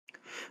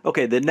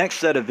Okay, the next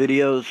set of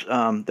videos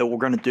that we're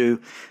going to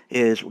do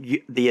is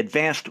the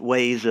advanced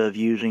ways of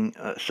using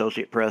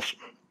Associate Press.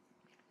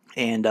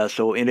 And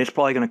it's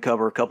probably going to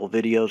cover a couple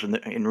videos,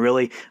 and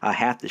really I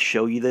have to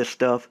show you this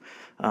stuff.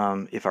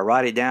 If I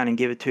write it down and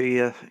give it to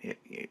you,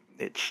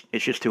 it's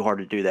just too hard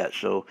to do that.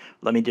 So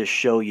let me just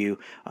show you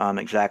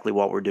exactly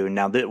what we're doing.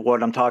 Now,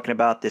 what I'm talking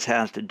about, this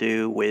has to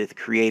do with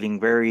creating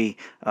very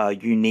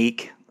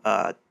unique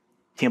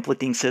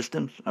templating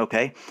systems.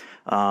 Okay.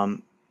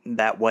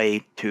 That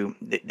way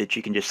that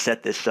you can just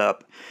set this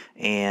up,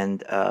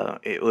 and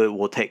it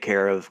will take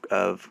care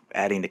of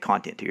adding the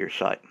content to your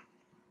site.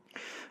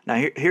 Now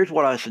here's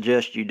what I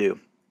suggest you do.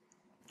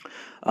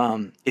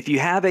 If you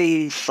have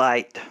a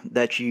site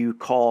that you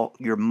call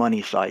your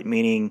money site,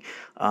 meaning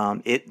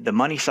the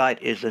money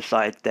site is the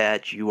site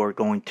that you are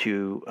going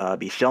to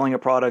be selling a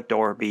product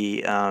or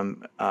be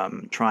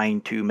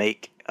trying to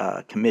make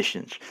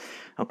commissions.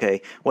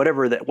 Okay,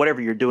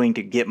 whatever you're doing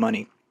to get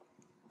money.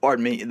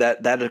 Pardon me.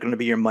 That is going to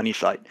be your money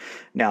site.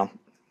 Now,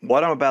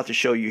 what I'm about to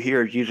show you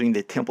here is using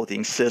the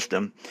templating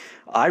system.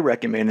 I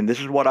recommend, and this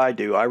is what I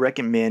do, I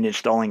recommend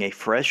installing a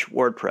fresh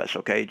WordPress,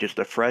 okay? Just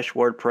a fresh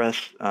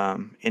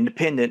WordPress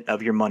independent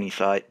of your money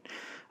site,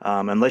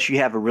 unless you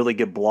have a really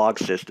good blog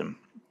system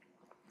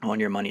on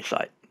your money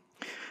site.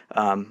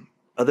 Other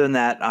than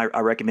that, I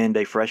recommend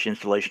a fresh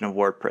installation of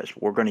WordPress.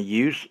 We're going to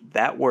use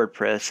that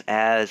WordPress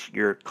as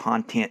your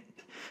content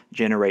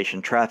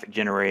generation, traffic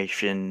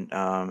generation,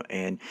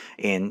 and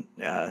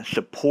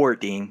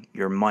supporting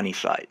your money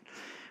site.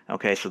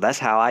 Okay, so that's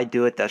how I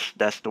do it.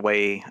 That's the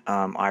way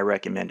I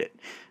recommend it.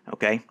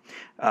 Okay,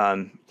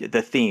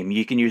 the theme,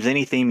 you can use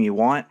any theme you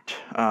want.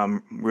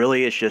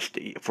 Really, it's just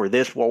for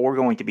this, what we're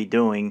going to be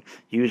doing,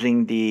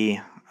 using the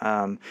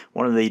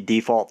one of the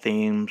default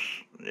themes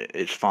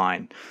is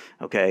fine.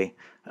 Okay,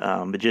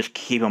 but just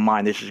keep in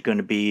mind this is going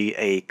to be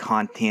a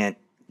content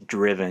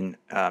driven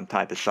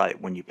type of site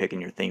when you're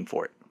picking your theme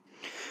for it.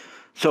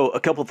 So a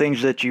couple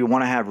things that you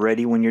want to have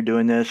ready when you're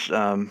doing this,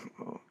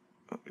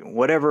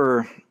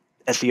 whatever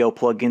SEO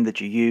plugin that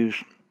you use,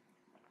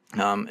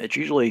 it's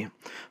usually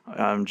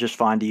just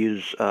fine to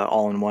use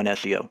all-in-one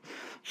SEO.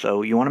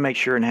 So you want to make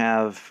sure and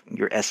have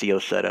your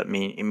SEO set up,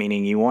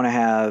 meaning you want to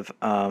have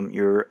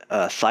your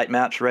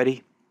sitemaps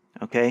ready,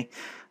 okay,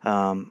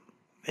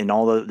 and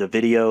all the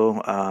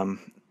video,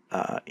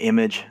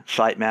 image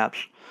sitemaps,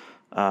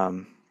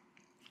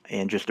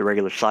 and just the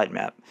regular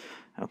sitemap.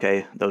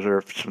 Okay, those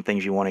are some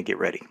things you want to get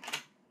ready.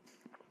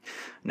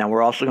 Now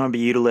we're also going to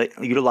be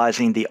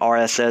utilizing the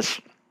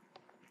RSS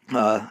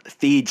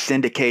feed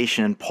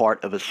syndication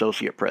part of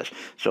Associate Press.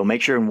 So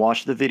make sure and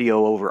watch the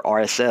video over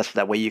RSS.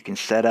 That way you can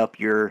set up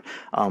your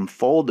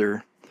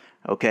folder,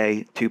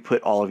 okay, to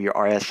put all of your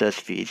RSS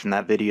feeds, and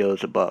that video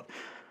is above.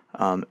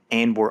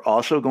 And we're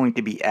also going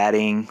to be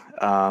adding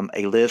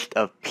a list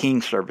of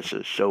ping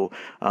services. So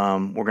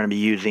we're going to be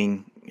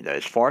using,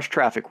 as far as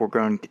traffic, we're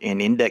going to, in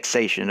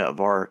indexation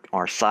of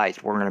our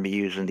sites, we're going to be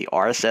using the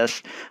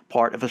RSS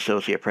part of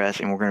Associate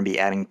Press, and we're going to be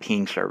adding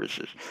ping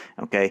services.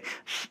 Okay,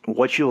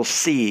 what you'll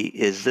see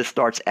is this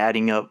starts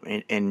adding up,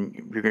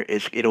 and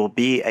it'll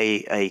be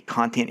a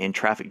content and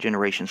traffic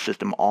generation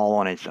system all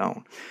on its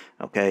own.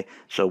 Okay,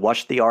 so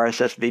watch the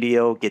RSS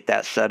video, get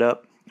that set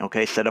up.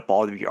 Okay, set up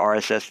all of your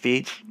RSS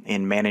feeds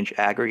and manage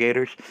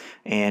aggregators.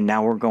 And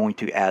now we're going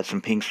to add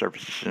some ping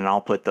services, and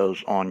I'll put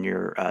those on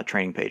your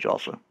training page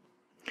also.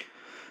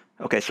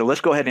 Okay, so let's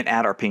go ahead and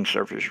add our ping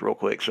services real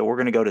quick. So we're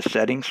going to go to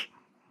settings,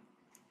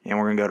 and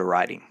we're going to go to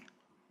writing.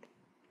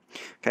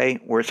 Okay,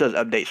 where it says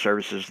update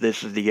services,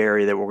 this is the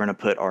area that we're going to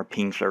put our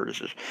ping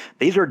services.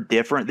 These are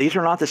different. These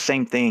are not the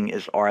same thing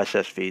as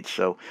RSS feeds,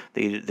 so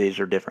these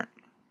are different.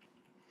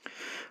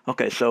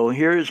 Okay, so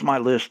here's my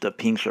list of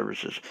ping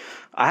services.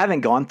 I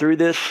haven't gone through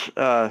this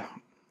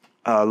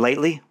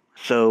lately,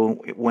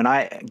 so when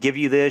I give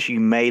you this, you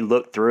may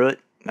look through it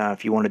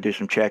if you want to do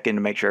some check-in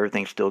to make sure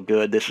everything's still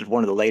good. This is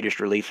one of the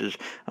latest releases,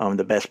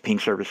 the best ping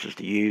services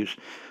to use.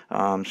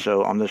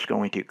 So I'm just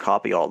going to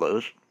copy all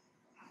those,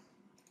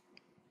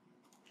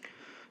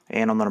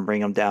 and I'm going to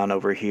bring them down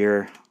over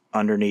here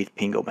underneath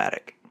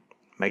Ping-O-Matic.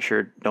 Make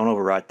sure, don't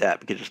overwrite that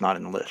because it's not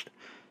in the list.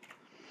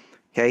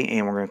 Okay,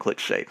 and we're going to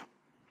click Save.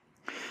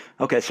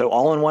 Okay, so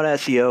all-in-one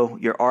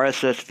SEO, your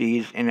RSS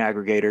feeds and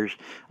aggregators,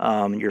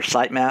 your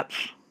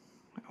sitemaps,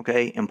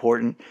 okay,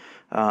 important,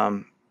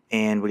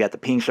 and we got the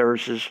ping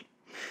services.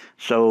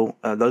 So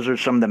those are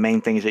some of the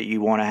main things that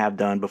you want to have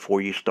done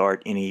before you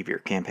start any of your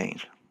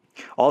campaigns.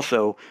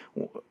 Also,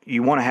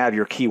 you want to have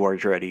your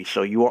keywords ready.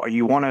 So you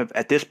want to,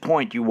 at this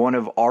point, you want to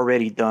have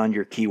already done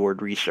your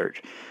keyword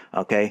research.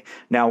 Okay,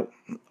 now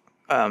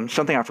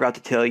something I forgot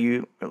to tell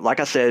you, like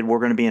I said, we're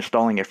going to be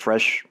installing a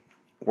fresh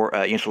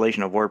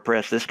installation of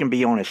WordPress. This can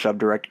be on a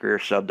subdirectory or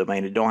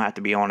subdomain. It don't have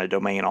to be on a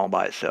domain all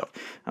by itself.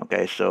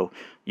 Okay, so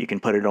you can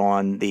put it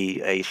on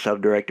a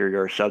subdirectory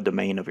or a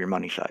subdomain of your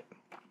money site.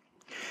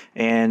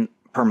 And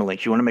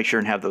permalinks, you want to make sure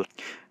and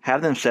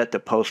have them set to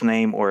post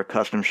name or a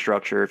custom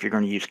structure if you're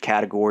going to use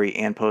category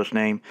and post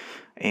name,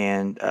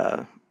 and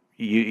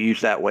you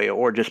use that way,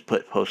 or just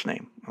put post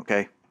name.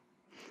 Okay,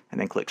 and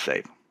then click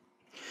Save.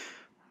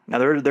 Now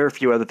there are a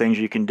few other things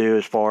you can do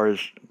as far as,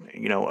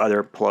 you know,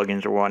 other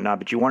plugins or whatnot,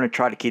 but you want to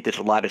try to keep this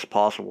as light as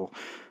possible.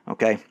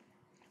 Okay.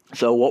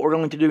 So what we're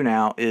going to do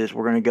now is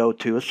we're going to go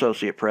to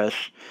Associate Press,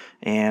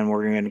 and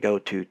we're going to go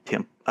to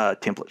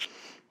templates.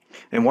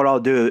 And what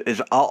I'll do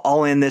is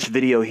I'll end this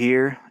video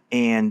here,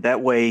 and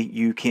that way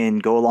you can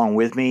go along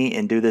with me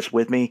and do this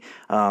with me.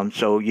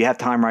 So you have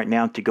time right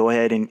now to go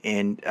ahead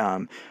and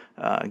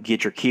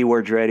get your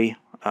keywords ready,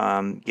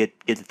 get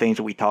the things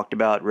that we talked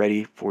about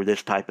ready for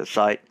this type of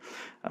site.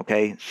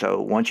 Okay,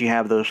 so once you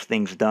have those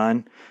things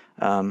done,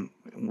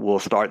 we'll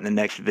start in the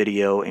next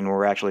video, and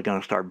we're actually going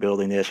to start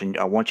building this. And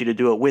I want you to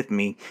do it with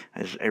me,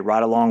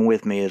 right along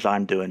with me as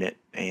I'm doing it.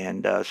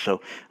 And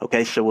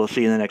okay, so we'll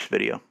see you in the next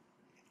video.